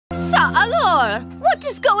alors, what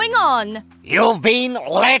is going on? You've been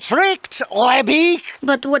tricked, Lebeek.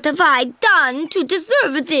 But what have I done to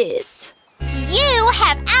deserve this? You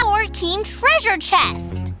have our team treasure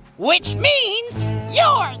chest. Which means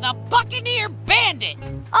you're the Buccaneer Bandit.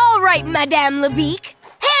 All right, Madame Lebeek.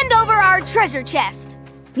 Hand over our treasure chest.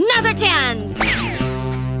 Another chance!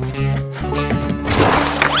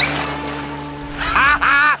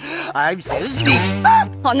 I'm so sneaky.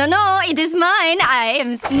 Oh, no, it is mine. I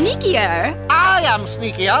am sneakier. I am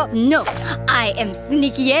sneakier. No, I am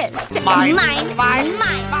sneakiest. Mine.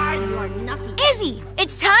 Mine. You are nothing. Izzy,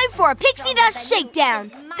 it's time for a pixie dust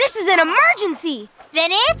shakedown. This is an emergency. Then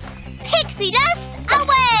it's pixie dust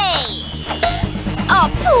away! Oh,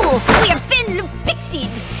 fool! We have been pixied.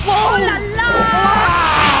 Oh, la la!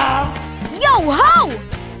 Yo ho!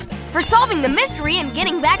 For solving the mystery and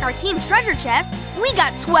getting back our team treasure chest, we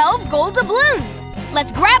got 12 gold doubloons.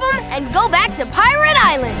 Let's grab them and go back to Pirate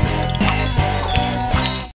Island.